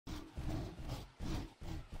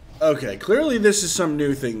Okay, clearly this is some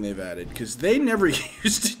new thing they've added, because they never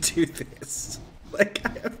used to do this. Like,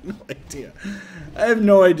 I have no idea. I have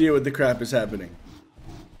no idea what the crap is happening.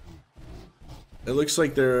 It looks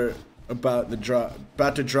like they're about to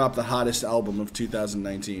drop the hottest album of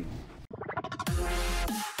 2019.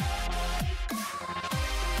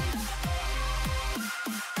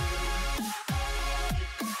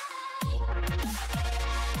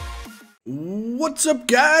 What's up,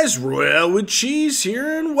 guys? RoyaleWithCheese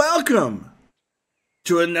here, and welcome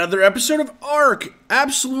to another episode of Ark.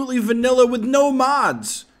 Absolutely vanilla with no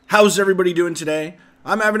mods. How's everybody doing today?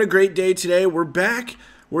 I'm having a great day today. We're back.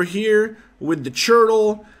 We're here with the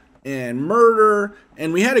Churtle and Murder,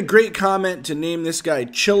 and we had a great comment to name this guy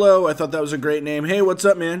Chillo. I thought that was a great name. Hey, what's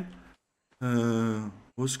up, man?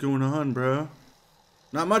 What's going on, bro?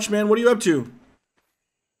 Not much, man. What are you up to?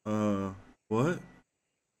 What?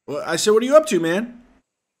 Well, I said, what are you up to, man?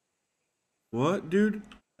 What, dude?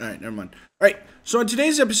 Alright, never mind. Alright, so in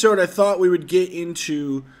today's episode, I thought we would get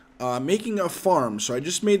into making a farm. So I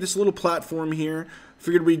just made this little platform here.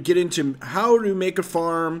 Figured we'd get into how to make a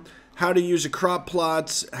farm, how to use a crop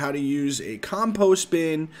plots, how to use a compost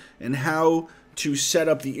bin, and how to set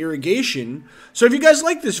up the irrigation. So if you guys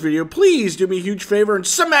like this video, please do me a huge favor and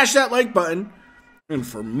smash that like button. And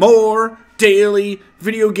for more daily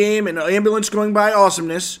video game and ambulance going by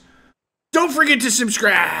awesomeness, don't forget to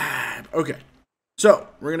subscribe. Okay, so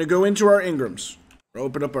we're going to go into our Ingrams. We'll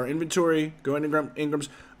open up our inventory, go into Ingrams.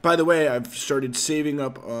 By the way, I've started saving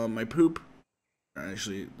up my poop.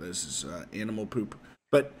 Actually, this is animal poop.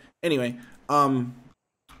 But anyway,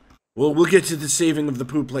 we'll get to the saving of the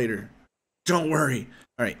poop later. Don't worry.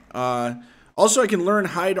 All right, also, I can learn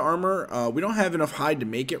hide armor. We don't have enough hide to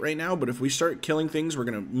make it right now, but if we start killing things, we're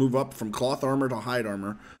going to move up from cloth armor to hide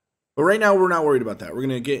armor. But right now, we're not worried about that. We're going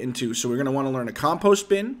to get into, so we're going to want to learn a compost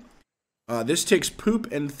bin. This takes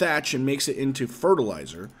poop and thatch and makes it into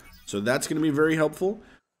fertilizer. So that's going to be very helpful.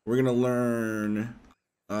 We're going to learn,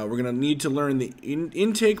 we're going to need to learn the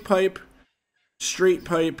intake pipe, straight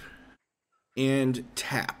pipe, and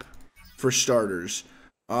tap for starters.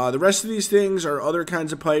 The rest of these things are other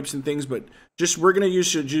kinds of pipes and things, but just we're going to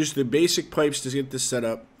use the basic pipes to get this set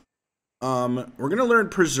up. We're going to learn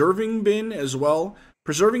preserving bin as well.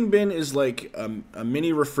 Preserving bin is like a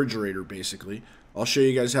mini refrigerator, basically. I'll show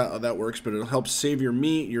you guys how that works, but it'll help save your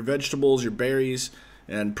meat, your vegetables, your berries,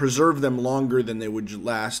 and preserve them longer than they would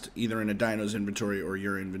last either in a dino's inventory or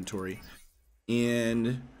your inventory.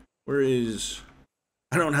 And where is...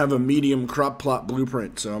 I don't have a medium crop plot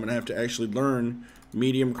blueprint, so I'm going to have to actually learn...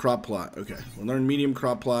 medium crop plot. Okay, we'll learn medium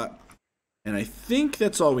crop plot. And I think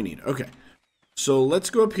that's all we need. Okay, so let's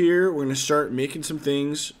go up here. We're going to start making some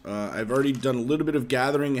things. I've already done a little bit of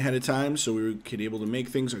gathering ahead of time, so we could be able to make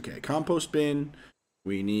things. Okay, compost bin.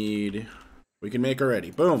 We can make already.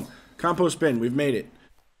 Boom. Compost bin. We've made it.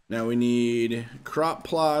 Now we need crop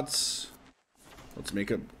plots. Let's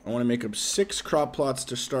make up. I want to make up 6 crop plots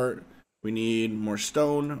to start. We need more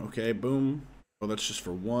stone. Okay, boom. Well, that's just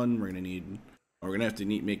for 1. We're going to need... we're going to have to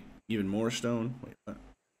make even more stone. Wait, what?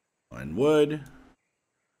 And wood.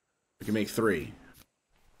 We can make 3.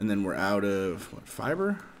 And then we're out of, what,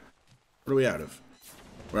 fiber? What are we out of?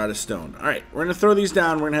 We're out of stone. Alright, we're going to throw these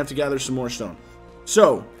down. We're going to have to gather some more stone.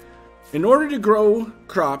 So, in order to grow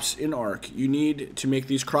crops in Ark, you need to make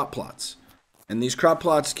these crop plots. And these crop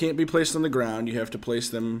plots can't be placed on the ground. You have to place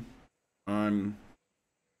them on...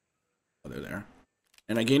 oh, they're there.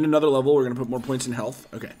 And I gained another level. We're going to put more points in health.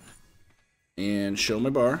 Okay. And show my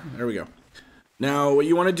bar. There we go. Now, what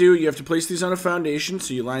you want to do, you have to place these on a foundation,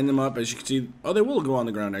 so you line them up. As you can see, oh, they will go on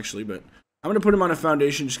the ground, actually, but I'm going to put them on a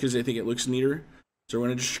foundation just because I think it looks neater. So we're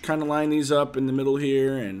going to just kind of line these up in the middle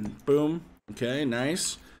here, and boom. Okay,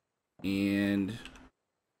 nice. And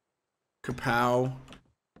kapow.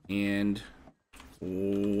 And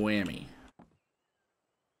whammy.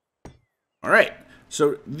 All right.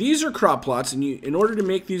 So these are crop plots, and in order to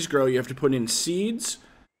make these grow, you have to put in seeds,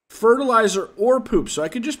 fertilizer, or poop. So I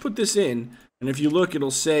could just put this in, and if you look,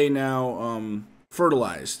 it'll say now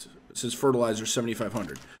fertilized. It says fertilizer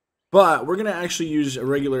 7500. But we're going to actually use a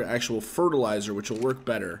regular actual fertilizer, which will work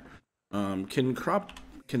better. Can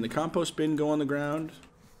the compost bin go on the ground?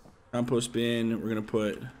 Compost bin, we're going to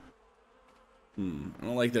put... I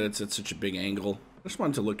don't like that it's at such a big angle. I just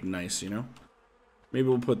want it to look nice, you know? Maybe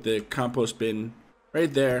we'll put the compost bin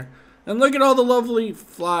right there. And look at all the lovely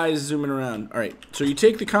flies zooming around. Alright, so you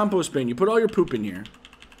take the compost bin, you put all your poop in here.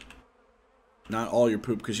 Not all your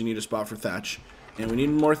poop, because you need a spot for thatch. And we need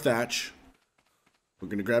more thatch. We're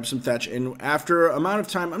going to grab some thatch. And after an amount of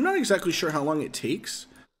time, I'm not exactly sure how long it takes.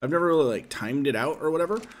 I've never really, like, timed it out or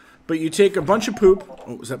whatever. But you take a bunch of poop.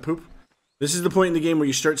 Oh, was that poop? This is the point in the game where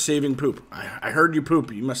you start saving poop. I heard you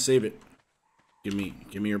poop. You must save it. Give me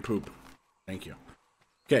your poop. Thank you.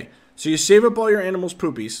 Okay, so you save up all your animals'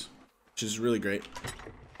 poopies, which is really great.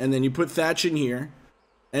 And then you put thatch in here.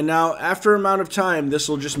 And now, after amount of time, this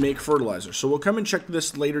will just make fertilizer. So we'll come and check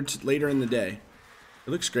this later in the day. It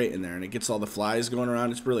looks great in there, and it gets all the flies going around.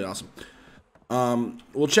 It's really awesome.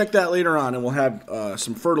 We'll check that later on, and we'll have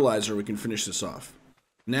some fertilizer. We can finish this off.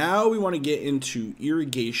 Now we want to get into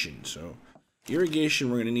irrigation. So irrigation,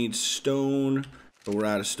 we're going to need stone, but we're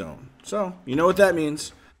out of stone. So you know what that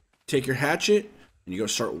means. Take your hatchet, and you go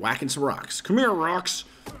start whacking some rocks. Come here, rocks.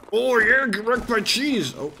 Oh, yeah, get wrecked by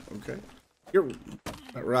cheese. Oh, okay.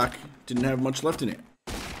 That rock didn't have much left in it.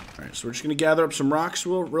 Alright, so we're just going to gather up some rocks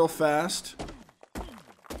real fast.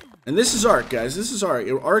 And this is Ark, guys. This is Ark.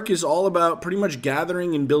 Ark is all about pretty much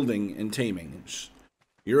gathering and building and taming.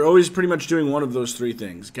 You're always pretty much doing one of those three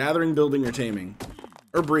things. Gathering, building, or taming.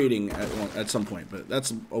 Or breeding at some point, but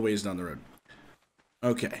that's a ways down the road.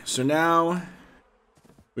 Okay, so now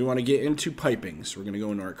we want to get into piping. So we're going to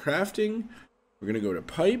go into our crafting. We're going to go to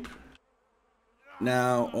pipe.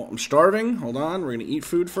 Now, oh, I'm starving. Hold on. We're going to eat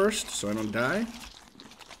food first so I don't die.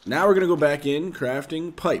 Now we're going to go back in,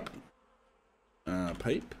 crafting, pipe.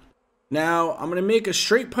 Pipe. Now, I'm going to make a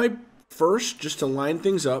straight pipe first just to line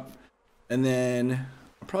things up. And then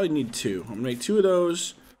I'll probably need two. I'm going to make two of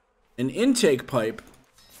those, an intake pipe,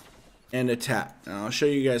 and a tap. Now, I'll show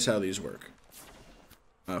you guys how these work.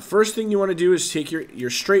 First thing you want to do is take your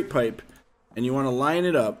straight pipe and you want to line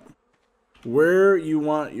it up where you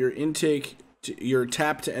want your intake, your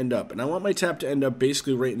tap to end up. And I want my tap to end up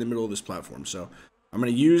basically right in the middle of this platform. So I'm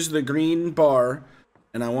going to use the green bar.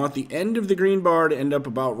 And I want the end of the green bar to end up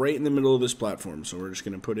about right in the middle of this platform. So we're just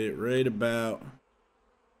going to put it right about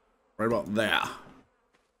there.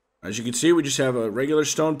 As you can see, we just have a regular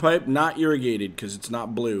stone pipe, not irrigated because it's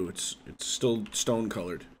not blue. It's still stone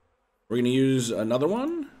colored. We're going to use another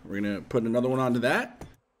one. We're going to put another one onto that.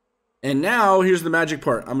 And now, here's the magic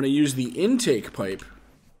part. I'm going to use the intake pipe,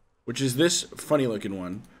 which is this funny looking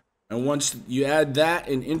one. And once you add that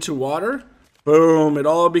into water, boom, it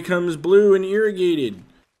all becomes blue and irrigated.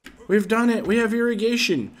 We've done it. We have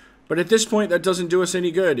irrigation. But at this point, that doesn't do us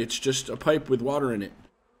any good. It's just a pipe with water in it.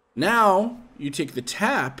 Now, you take the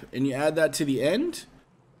tap and you add that to the end.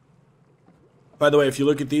 By the way, if you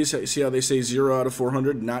look at these, see how they say 0 out of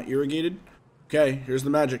 400, not irrigated? Okay, here's the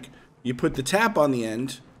magic. You put the tap on the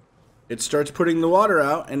end. It starts putting the water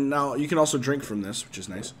out. And now you can also drink from this, which is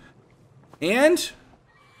nice. And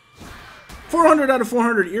 400 out of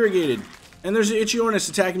 400 irrigated. And there's an itchy Ornus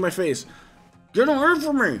attacking my face. Get away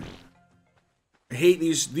from me! I hate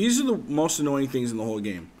these. These are the most annoying things in the whole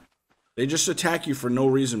game. They just attack you for no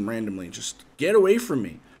reason randomly. Just get away from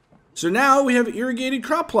me. So now we have irrigated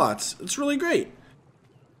crop plots. It's really great.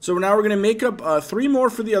 So now we're going to make up 3 more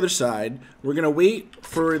for the other side. We're going to wait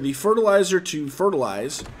for the fertilizer to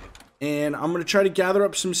fertilize. And I'm going to try to gather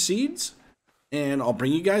up some seeds. And I'll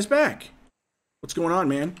bring you guys back. What's going on,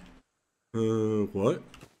 man? What?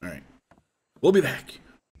 Alright. We'll be back.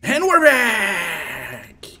 And we're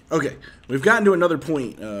back! Okay, we've gotten to another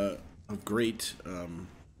point of great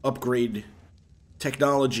upgrade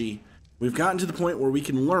technology. We've gotten to the point where we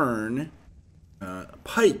can learn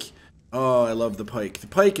pike. Oh, I love the pike. The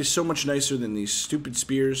pike is so much nicer than these stupid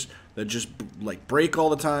spears that just like break all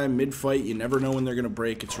the time mid-fight. You never know when they're going to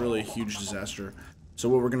break. It's really a huge disaster. So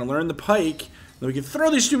what we're going to learn the pike, then we can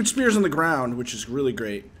throw these stupid spears on the ground, which is really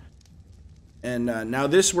great. And now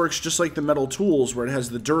this works just like the metal tools, where it has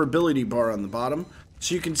the durability bar on the bottom.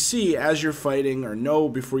 So you can see as you're fighting, or know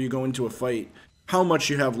before you go into a fight, how much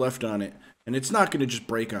you have left on it. And it's not going to just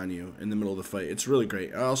break on you in the middle of the fight. It's really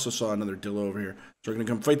great. I also saw another dillo over here. So we're going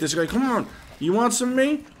to come fight this guy. Come on. You want some of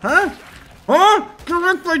me? Huh? Huh? Get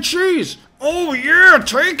wrecked by cheese. Oh, yeah.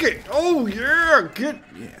 Take it. Oh, yeah.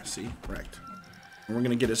 Yeah, see? Wrecked. And we're going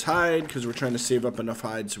to get his hide, because we're trying to save up enough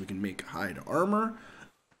hide so we can make hide armor.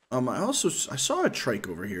 I saw a trike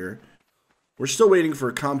over here. We're still waiting for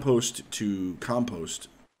a compost to compost.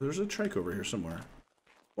 There's a trike over here somewhere.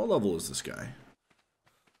 What level is this guy?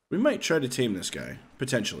 We might try to tame this guy,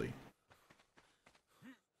 potentially.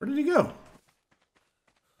 Where did he go?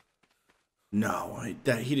 No, he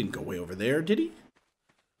didn't go way over there, did he?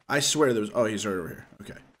 I swear there was... Oh, he's right over here.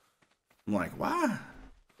 Okay. I'm like, why?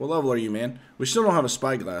 What level are you, man? We still don't have a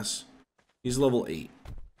spyglass. He's level 8.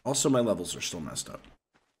 Also, my levels are still messed up.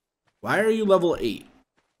 Why are you level 8?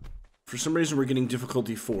 For some reason, we're getting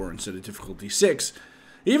difficulty 4 instead of difficulty 6.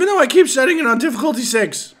 Even though I keep setting it on difficulty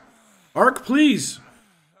 6. Ark, please.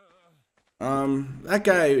 That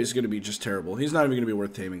guy is going to be just terrible. He's not even going to be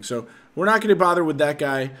worth taming. So, we're not going to bother with that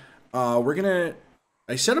guy. We're going to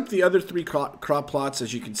I set up the other 3 crop plots,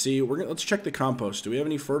 as you can see. Let's check the compost. Do we have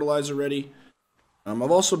any fertilizer ready? I've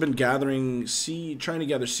also been gathering trying to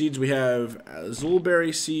gather seeds. We have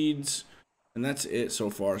Zulberry seeds, and that's it so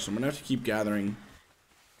far. So I'm gonna have to keep gathering.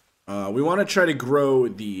 We want to try to grow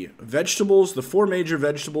the vegetables, the 4 major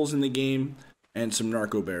vegetables in the game, and some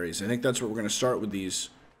narco berries. I think that's what we're gonna start with these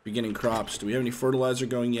beginning crops. Do we have any fertilizer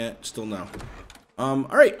going yet? Still no. All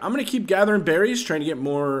right, I'm gonna keep gathering berries, trying to get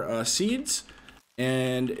more seeds,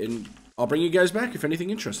 and I'll bring you guys back if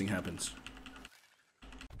anything interesting happens.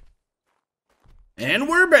 And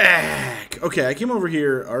we're back! Okay, I came over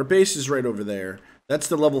here. Our base is right over there. That's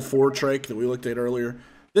the level 4 trike that we looked at earlier.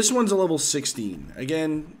 This one's a level 16.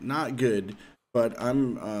 Again, not good, but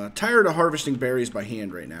I'm tired of harvesting berries by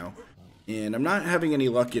hand right now. And I'm not having any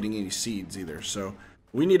luck getting any seeds either. So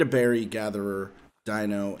we need a berry gatherer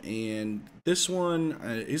dino. And this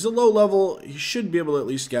one, he's a low level. He should be able to at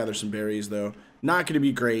least gather some berries, though. Not going to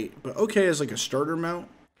be great, but okay as like a starter mount.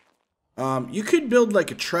 You could build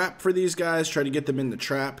like a trap for these guys, try to get them in the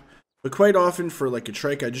trap. But quite often for like a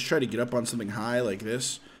trike, I just try to get up on something high like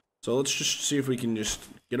this. So let's just see if we can just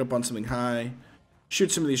get up on something high.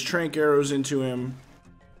 Shoot some of these trank arrows into him.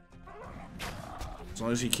 As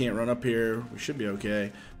long as he can't run up here, we should be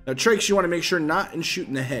okay. Now trikes, you want to make sure not and shoot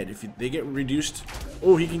in the head. If they get reduced...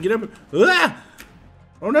 Oh, he can get up... Ah!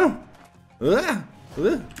 Oh no! Ah!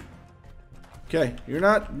 Ah! Okay, you're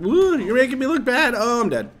not... You're making me look bad. Oh, I'm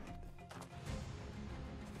dead.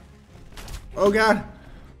 Oh god.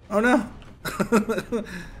 Oh no.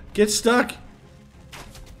 Get stuck.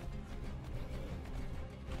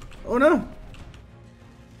 Oh no.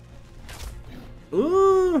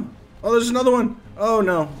 Ooh. Oh, there's another one. Oh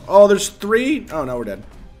no. Oh, there's 3. Oh no, we're dead.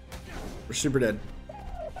 We're super dead.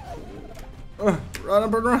 Oh, run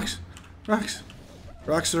up on rocks. Rocks.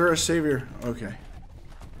 Rocks are our savior. Okay.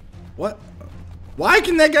 What? Why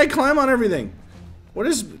can that guy climb on everything? What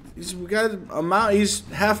is... He's got a mount. He's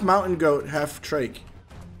half mountain goat, half trike.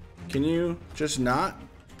 Can you just not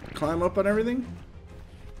climb up on everything?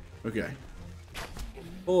 Okay.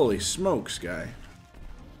 Holy smokes, guy.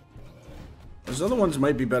 Those other ones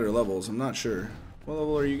might be better levels. I'm not sure. What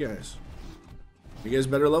level are you guys? You guys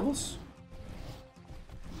better levels?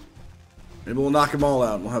 Maybe we'll knock them all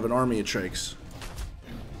out and we'll have an army of trikes.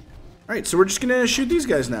 Alright, so we're just gonna shoot these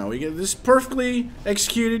guys now. We get this perfectly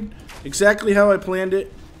executed, exactly how I planned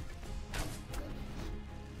it.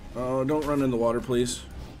 Oh, don't run in the water, please.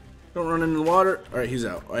 Don't run into the water. Alright, he's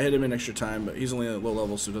out. I hit him in extra time, but he's only at low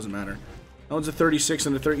level, so it doesn't matter. That one's a 36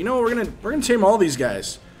 and a 30. You know what? We're gonna tame all these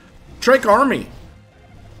guys. Trike army.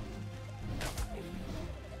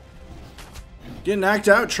 Get knocked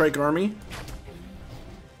out, trike army.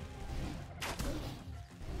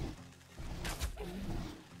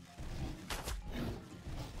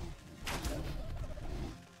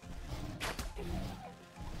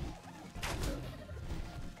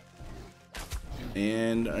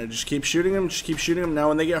 And I just keep shooting them, just keep shooting them. Now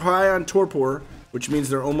when they get high on torpor, which means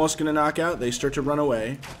they're almost going to knock out, they start to run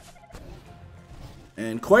away.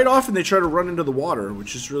 And quite often they try to run into the water,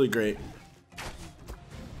 which is really great.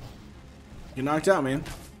 Get knocked out, man.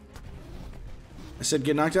 I said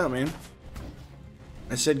get knocked out, man.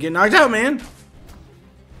 I said get knocked out, man.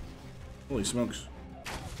 Holy smokes.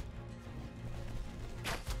 I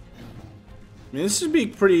mean, this would be a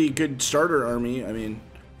pretty good starter army. I mean,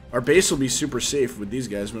 our base will be super safe with these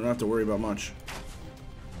guys. We don't have to worry about much.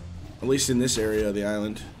 At least in this area of the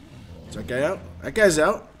island. Is that guy out? That guy's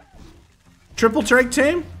out. Triple trike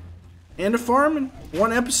tame? And a farm in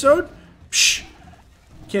one episode? Psh!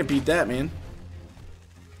 Can't beat that, man.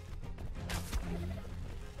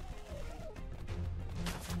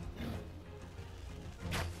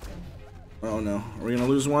 Oh no. Are we gonna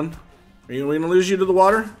lose one? Are we gonna lose you to the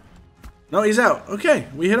water? No, he's out. Okay,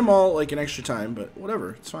 we hit them all like an extra time, but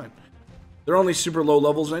whatever, it's fine. They're only super low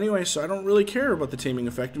levels anyway, so I don't really care about the taming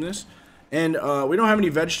effectiveness. And we don't have any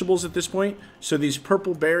vegetables at this point, so these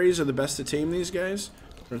purple berries are the best to tame these guys.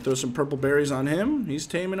 We're gonna throw some purple berries on him. He's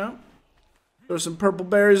taming up. Throw some purple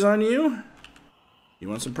berries on you. You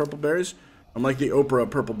want some purple berries? I'm like the Oprah of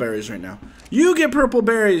purple berries right now. You get purple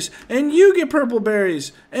berries, and you get purple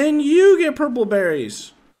berries, and you get purple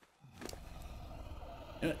berries.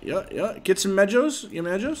 Yeah. Get some medjos. You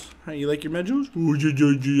medjos? How you like your medjos? Oh,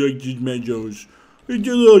 you like these medjos. It's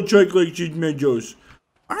a little trick like these medjos.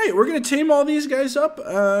 Alright, we're going to tame all these guys up.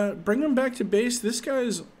 Bring them back to base. This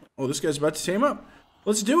guy's... Oh, this guy's about to tame up.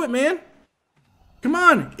 Let's do it, man. Come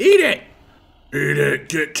on. Eat it. Eat it.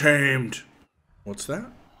 Get tamed. What's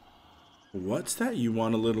that? What's that? You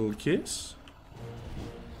want a little kiss?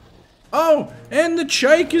 Oh, and the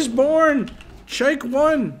Chike is born. Chike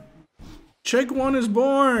 1. Chick 1 is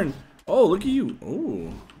born. Oh, look at you.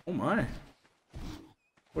 Oh, oh my.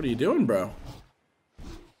 What are you doing, bro?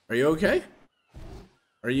 Are you okay?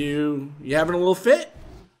 Are you having a little fit?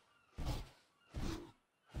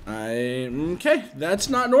 Okay, that's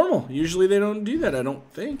not normal. Usually they don't do that, I don't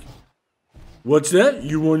think. What's that?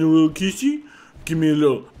 You want a little kissy? Give me a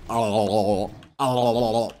little.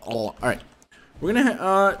 Alright. We're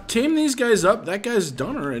gonna tame these guys up. That guy's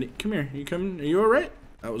done already. Come here. You coming? Are you alright?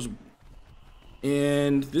 That was.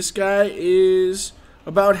 And this guy is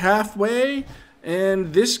about halfway.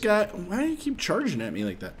 And this guy. Why do you keep charging at me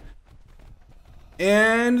like that?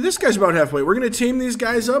 And this guy's about halfway. We're gonna tame these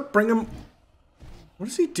guys up. Bring them. What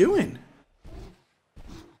is he doing?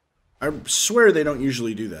 I swear they don't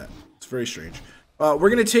usually do that. It's very strange. We're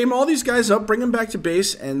going to tame all these guys up, bring them back to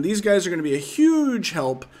base, and these guys are going to be a huge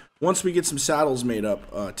help once we get some saddles made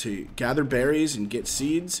up to gather berries and get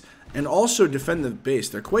seeds, and also defend the base.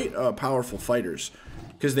 They're quite powerful fighters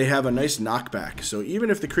because they have a nice knockback. So even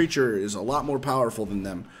if the creature is a lot more powerful than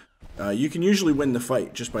them, you can usually win the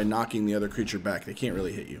fight just by knocking the other creature back. They can't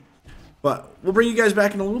really hit you. But we'll bring you guys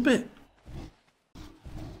back in a little bit.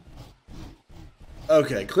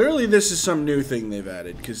 Okay, clearly this is some new thing they've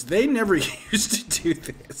added, because they never used to do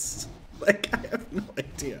this. Like, I have no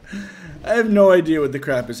idea. I have no idea what the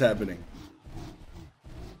crap is happening.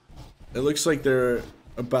 It looks like they're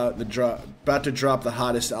about to drop the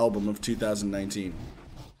hottest album of 2019.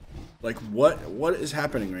 Like, what is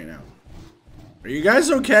happening right now? Are you guys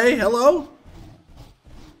okay? Hello?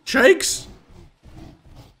 Shakes?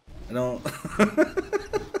 I don't...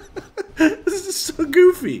 This is so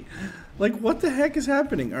goofy. Like, what the heck is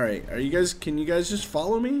happening? Alright, can you guys just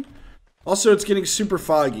follow me? Also, it's getting super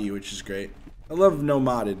foggy, which is great. I love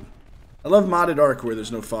modded. I love modded Ark where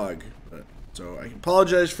there's no fog. So, I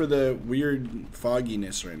apologize for the weird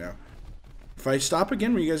fogginess right now. If I stop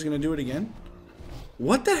again, are you guys going to do it again?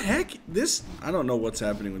 What the heck? I don't know what's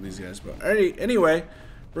happening with these guys, but alright, anyway.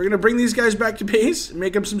 We're going to bring these guys back to base,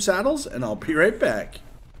 make up some saddles, and I'll be right back.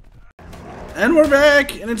 And we're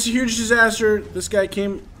back, and it's a huge disaster. This guy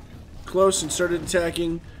came close and started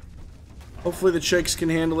attacking. Hopefully the chicks can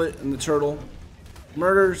handle it, and the turtle.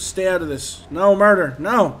 Murder, stay out of this. No, murder,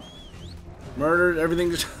 no. Murder,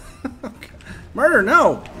 everything just... Murder,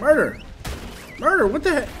 no. Murder. Murder, what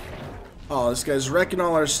the heck? Oh, this guy's wrecking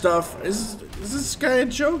all our stuff. Is this guy a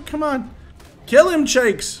joke? Come on. Kill him,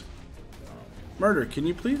 chicks. Murder, can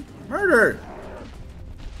you please? Murder.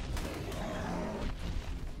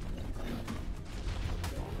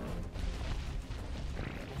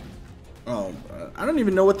 Oh, I don't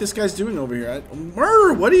even know what this guy's doing over here.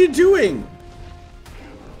 Murder, what are you doing?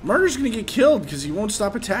 Murder's gonna get killed because he won't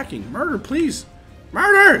stop attacking. Murder, please.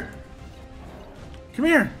 Murder! Come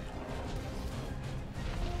here.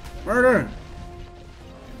 Murder.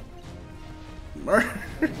 Murder.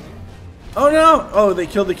 Oh no! Oh, they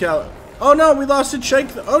killed the cow. Oh no, we lost a trike.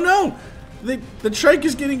 Oh no! The trike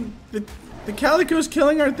is getting... The calico's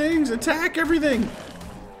killing our things. Attack everything.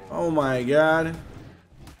 Oh my god.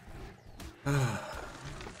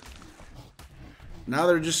 Now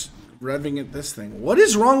they're just revving at this thing. What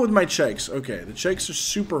is wrong with my chikes? Okay, the chikes are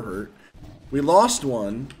super hurt. We lost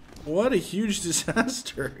one. What a huge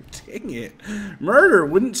disaster. Dang it. Murder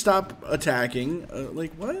wouldn't stop attacking.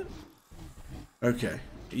 Like, what? Okay.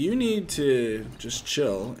 You need to just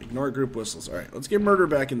chill. Ignore group whistles. Alright, let's get Murder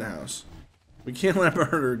back in the house. We can't let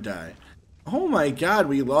Murder die. Oh my god,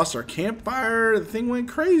 we lost our campfire. The thing went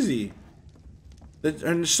crazy. And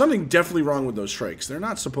there's something definitely wrong with those shrikes. They're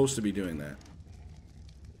not supposed to be doing that.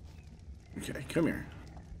 Okay, come here.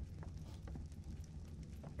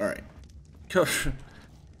 Alright.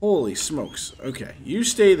 Holy smokes. Okay, you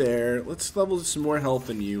stay there. Let's level some more health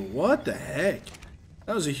in you. What the heck?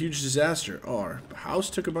 That was a huge disaster. Oh, our house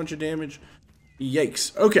took a bunch of damage.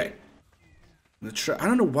 Yikes. Okay. I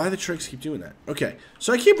don't know why the tricks keep doing that. Okay,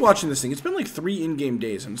 so I keep watching this thing. It's been like 3 in-game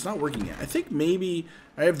days, and it's not working yet. I think maybe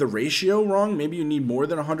I have the ratio wrong. Maybe you need more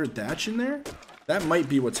than 100 thatch in there. That might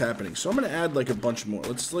be what's happening. So I'm going to add like a bunch more.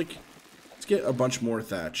 Let's get a bunch more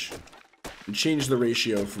thatch. And change the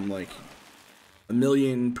ratio from like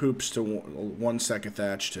 1,000,000 poops to 1 stack of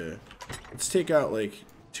thatch to... Let's take out like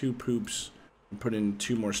 2 poops and put in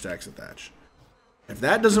 2 more stacks of thatch. If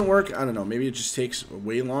that doesn't work, I don't know. Maybe it just takes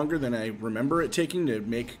way longer than I remember it taking to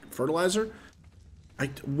make fertilizer.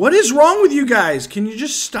 What is wrong with you guys? Can you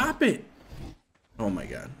just stop it? Oh my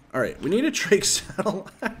god. Alright, we need a trach saddle.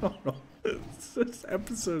 I don't know. This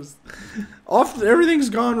episode's off. Everything's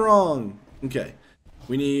gone wrong. Okay.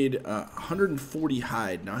 We need 140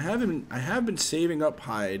 hide. Now I have been saving up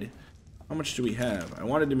hide. How much do we have? I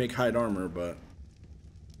wanted to make hide armor, but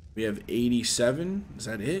We have 87. Is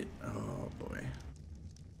that it? Oh, boy.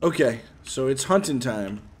 Okay, so it's hunting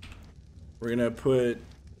time. We're going to put...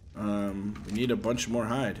 we need a bunch more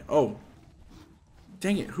hide. Oh.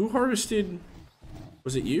 Dang it. Who harvested...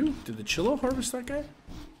 Was it you? Did the Chillo harvest that guy?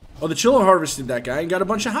 Oh, the Chillo harvested that guy and got a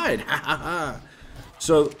bunch of hide. Ha ha ha.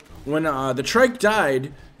 So, when the trike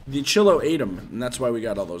died, the Chillo ate him. And that's why we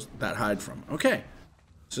got all that hide from. Okay.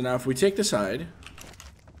 So now if we take this hide...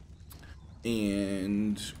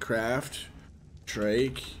 And craft,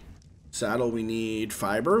 trike, saddle, we need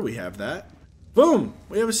fiber, we have that. Boom!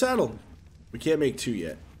 We have a saddle. We can't make 2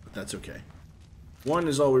 yet, but that's okay. 1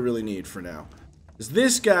 is all we really need for now.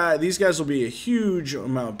 These guys will be a huge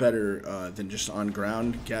amount better than just on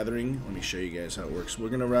ground gathering. Let me show you guys how it works. We're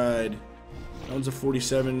gonna ride, that one's a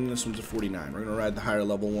 47, this one's a 49. We're gonna ride the higher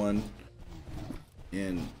level one.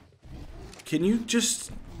 And can you just,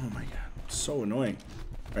 oh my god, it's so annoying.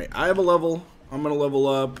 Alright, I have a level. I'm going to level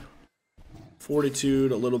up.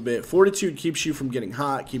 Fortitude a little bit. Fortitude keeps you from getting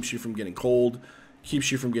hot, keeps you from getting cold,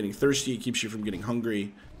 keeps you from getting thirsty, keeps you from getting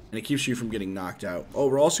hungry, and it keeps you from getting knocked out. Oh,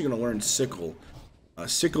 we're also going to learn sickle.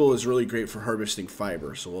 Sickle is really great for harvesting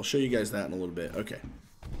fiber, so we'll show you guys that in a little bit. Okay.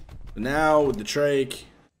 Now, with the trike,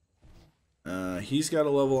 he's got a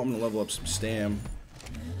level. I'm going to level up some stam.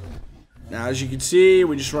 Now, as you can see,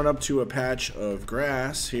 we just run up to a patch of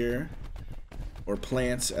grass here. Or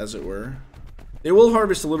plants, as it were. They will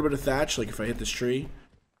harvest a little bit of thatch, like if I hit this tree.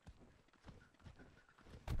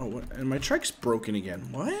 Oh, what? And my trike's broken again.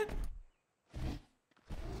 What?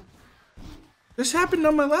 This happened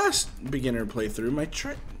on my last beginner playthrough.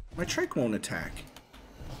 My trike won't attack.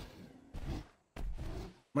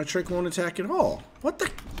 My trike won't attack at all. What the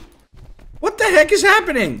heck is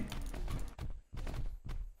happening?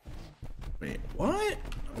 Wait, what?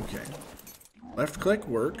 Okay. Left click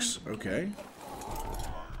works. Okay.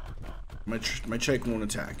 My trike won't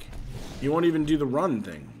attack. He won't even do the run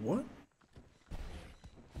thing. What?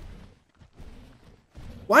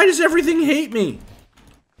 Why does everything hate me?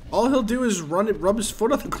 All he'll do is rub his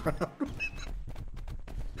foot on the ground.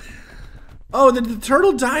 Oh, did the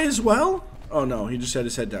turtle die as well? Oh no, he just had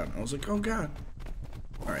his head down. I was like, oh god.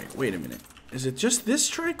 Alright, wait a minute. Is it just this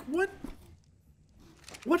trike? What?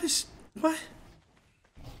 What?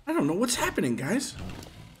 I don't know what's happening, guys.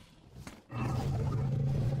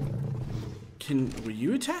 Will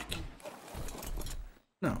you attack?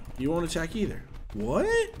 No, you won't attack either. What?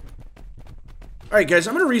 Alright guys,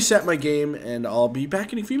 I'm going to reset my game and I'll be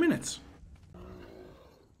back in a few minutes.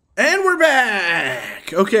 And we're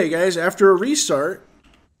back! Okay guys, after a restart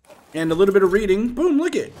and a little bit of reading, boom,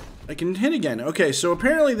 look it. I can hit again. Okay, so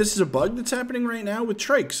apparently this is a bug that's happening right now with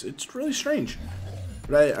trikes. It's really strange.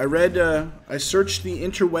 But I searched the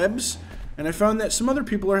interwebs and I found that some other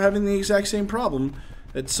people are having the exact same problem.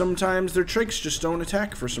 That sometimes their trikes just don't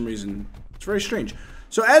attack for some reason. It's very strange.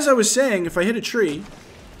 So as I was saying, if I hit a tree,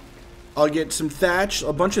 I'll get some thatch,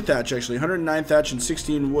 a bunch of thatch actually, 109 thatch and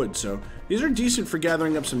 16 wood. So these are decent for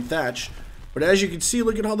gathering up some thatch. But as you can see,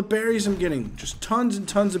 look at all the berries I'm getting. Just tons and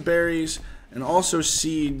tons of berries and also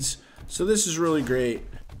seeds. So this is really great.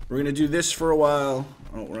 We're going to do this for a while.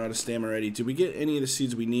 Oh, we're out of stam already. Did we get any of the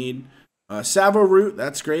seeds we need? Savo root,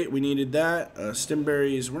 that's great. We needed that. Stem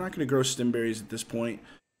berries, we're not going to grow stem berries at this point.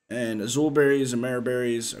 And azul berries and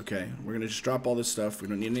berries. Okay, we're going to just drop all this stuff. We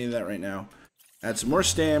don't need any of that right now. Add some more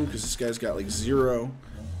stam because this guy's got like 0.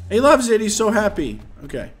 He loves it. He's so happy.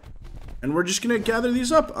 Okay. And we're just going to gather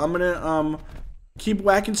these up. I'm going to keep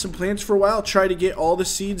whacking some plants for a while. Try to get all the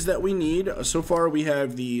seeds that we need. So far we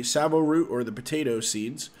have the savo root or the potato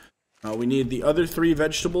seeds. We need the other 3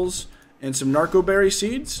 vegetables and some narcoberry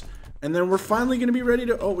seeds. And then we're finally going to be ready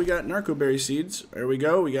to... Oh, we got narcoberry seeds. There we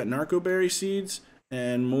go. We got narcoberry seeds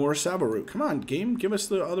and more savo root. Come on, game. Give us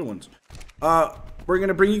the other ones. We're going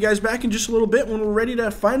to bring you guys back in just a little bit when we're ready to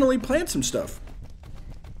finally plant some stuff.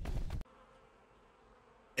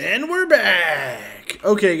 And we're back.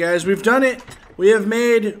 Okay, guys. We've done it. We have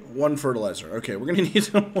made 1 fertilizer. Okay, we're going to need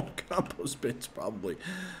some more compost bits probably.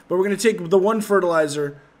 But we're going to take the 1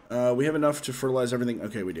 fertilizer. We have enough to fertilize everything.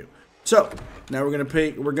 Okay, we do. So, now we're going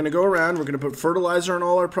to go around, we're going to put fertilizer in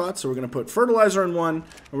all our pots, so we're going to put fertilizer in one,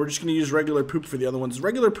 and we're just going to use regular poop for the other ones.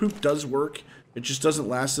 Regular poop does work, it just doesn't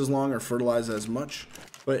last as long or fertilize as much,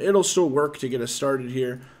 but it'll still work to get us started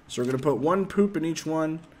here. So we're going to put 1 poop in each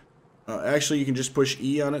one. Actually, you can just push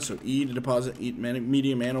E on it, so E to deposit,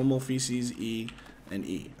 medium animal feces, E, and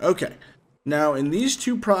E. Okay, now in these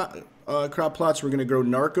 2 crop plots, we're going to grow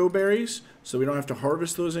narco berries, so we don't have to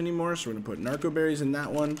harvest those anymore, so we're going to put narco berries in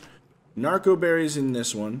that one. Narco berries in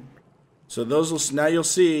this one. So those will, now you'll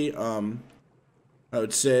see Oh,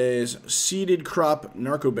 it says seeded crop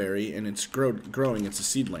narcoberry, and it's growing. It's a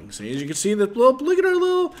seedling. So as you can see, look at our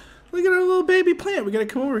little baby plant. We gotta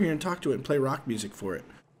come over here and talk to it and play rock music for it.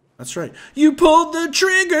 That's right. You pulled the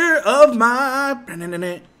trigger of my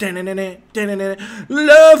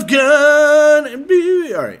love gun.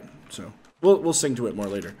 All right. So we'll sing to it more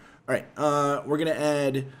later. All right. We're gonna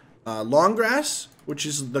add long grass, which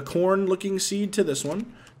is the corn-looking seed, to this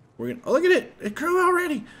one. We're gonna. Oh, look at it! It grew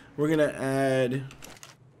already. We're gonna add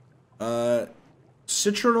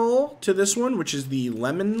citronal to this one, which is the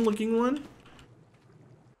lemon-looking one.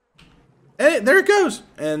 Hey, there it goes.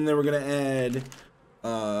 And then we're gonna add.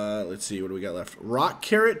 Let's see, what do we got left? Rock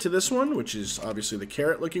carrot to this one, which is obviously the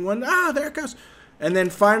carrot-looking one. Ah, there it goes. And then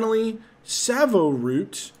finally, savo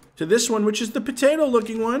root to this one, which is the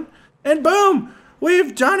potato-looking one. And boom,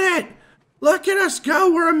 we've done it. Look at us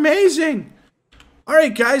go. We're amazing. All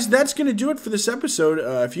right, guys, that's going to do it for this episode.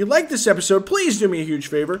 If you like this episode, please do me a huge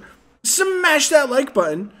favor. Smash that like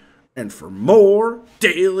button. And for more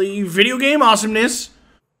daily video game awesomeness,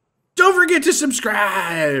 don't forget to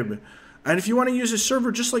subscribe. And if you want to use a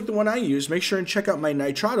server just like the one I use, make sure and check out my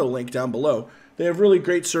Nitrado link down below. They have really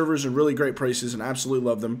great servers and really great prices, and I absolutely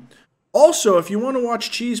love them. Also, if you want to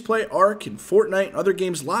watch Cheese play Ark and Fortnite and other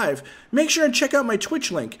games live, make sure and check out my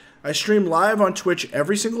Twitch link. I stream live on Twitch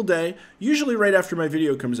every single day, usually right after my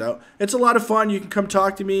video comes out. It's a lot of fun. You can come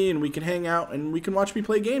talk to me, and we can hang out, and we can watch me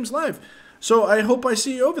play games live. So I hope I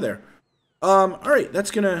see you over there. All right,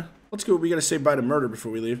 let's go. We got to say bye to Murder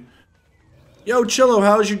before we leave. Yo, Chillo,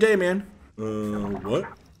 how was your day, man? What?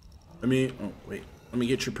 Oh, wait. Let me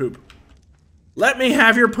get your poop. Let me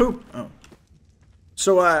have your poop. Oh.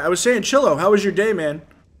 So, I was saying, Chillo, how was your day, man?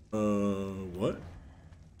 What?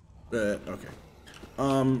 Okay.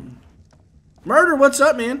 Murder, what's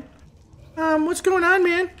up, man? What's going on,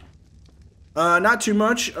 man? Not too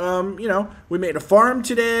much. You know, we made a farm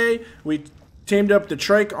today. We tamed up the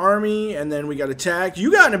trike army, and then we got attacked.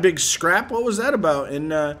 You got in a big scrap. What was that about?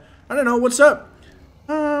 And, I don't know. What's up?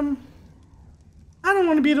 I don't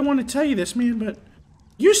want to be the one to tell you this, man, but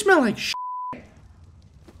you smell like shit.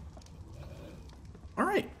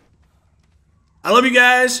 Alright. I love you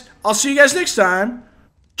guys. I'll see you guys next time.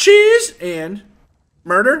 Cheese and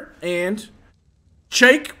Murder and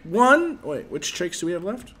Shake 1. Wait, which shakes do we have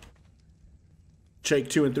left? Shake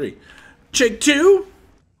 2 and 3. Shake 2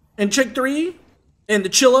 and Shake 3 and the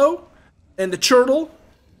Chillo and the Churtle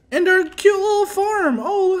and our cute little farm.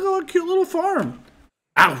 Oh, look at our cute little farm.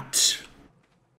 Out.